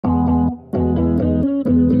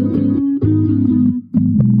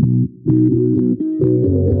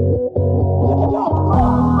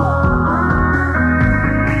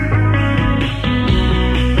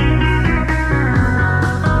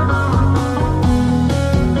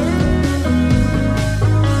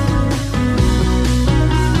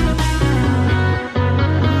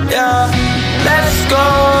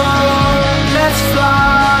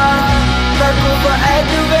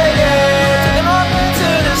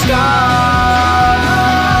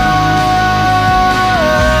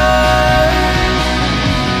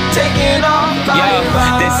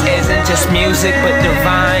music, but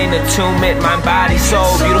divine attunement, mind, body,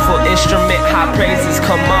 soul, beautiful instrument, high praises,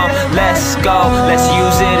 come on, let's go. Let's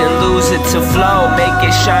use it and lose it to flow, make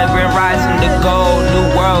it shine, grand rising to gold. New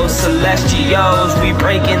worlds, celestials, we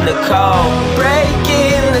breaking the code.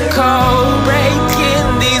 Breaking the code, breaking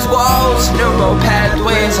these walls. Neural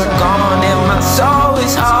pathways are gone and my soul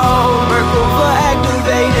is whole. Merkaba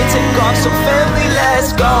activated, take off, so family,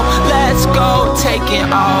 let's go. Let's go, taking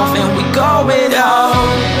off and we going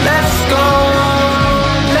home. Let's go,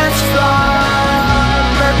 let's fly.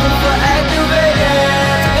 Merkaba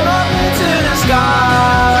activated, taking off into the sky.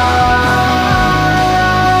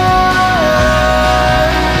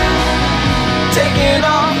 Taking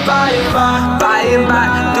off by and by,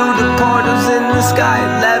 through the portals in the sky.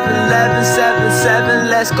 11, 11, 7, 7,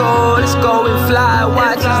 let's go and fly.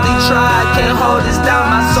 Watch as they try, can't hold us down.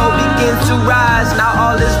 My soul begins to rise. Now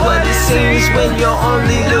all is what it seems when you're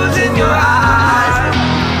only losing your eyes.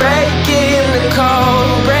 Breaking the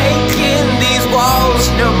code, breaking these walls.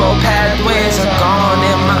 Neural pathways are gone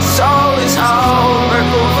and my soul is whole.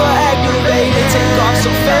 Merkaba activated, take off, so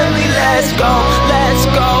family, let's go. Let's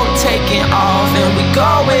go, taking off and we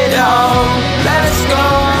going home. Let's go,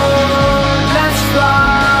 let's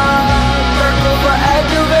fly. Merkaba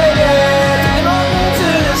activated, taking off into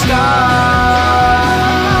the sky.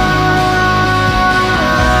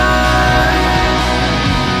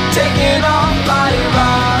 Taking off by and by.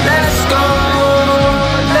 Let's go,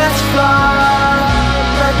 let's fly.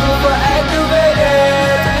 Merkaba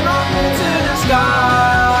activated, taking off into the sky.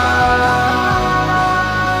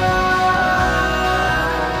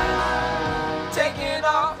 Taking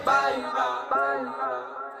off by and by.